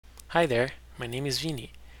Hi there, my name is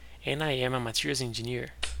Vini, and I am a materials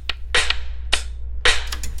engineer.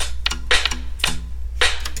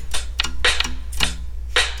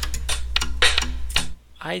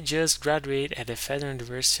 I just graduated at the Federal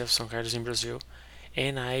University of São Carlos in Brazil,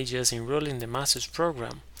 and I just enrolled in the master's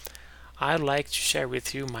program. I'd like to share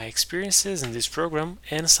with you my experiences in this program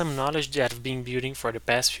and some knowledge that I've been building for the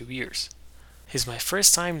past few years. It's my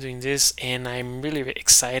first time doing this, and I'm really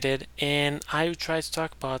excited, and I will try to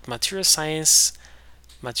talk about material science,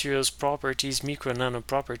 materials properties, micro nano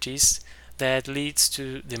properties that leads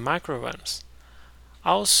to the micro ones.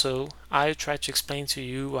 Also, I'll try to explain to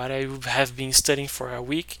you what I have been studying for a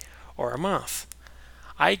week or a month.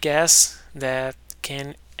 I guess that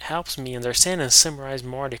can helps me understand and summarize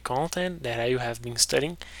more the content that I have been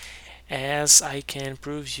studying as I can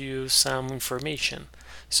prove you some information.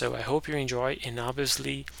 So I hope you enjoy and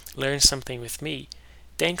obviously learn something with me.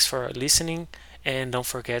 Thanks for listening and don't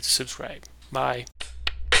forget to subscribe. Bye.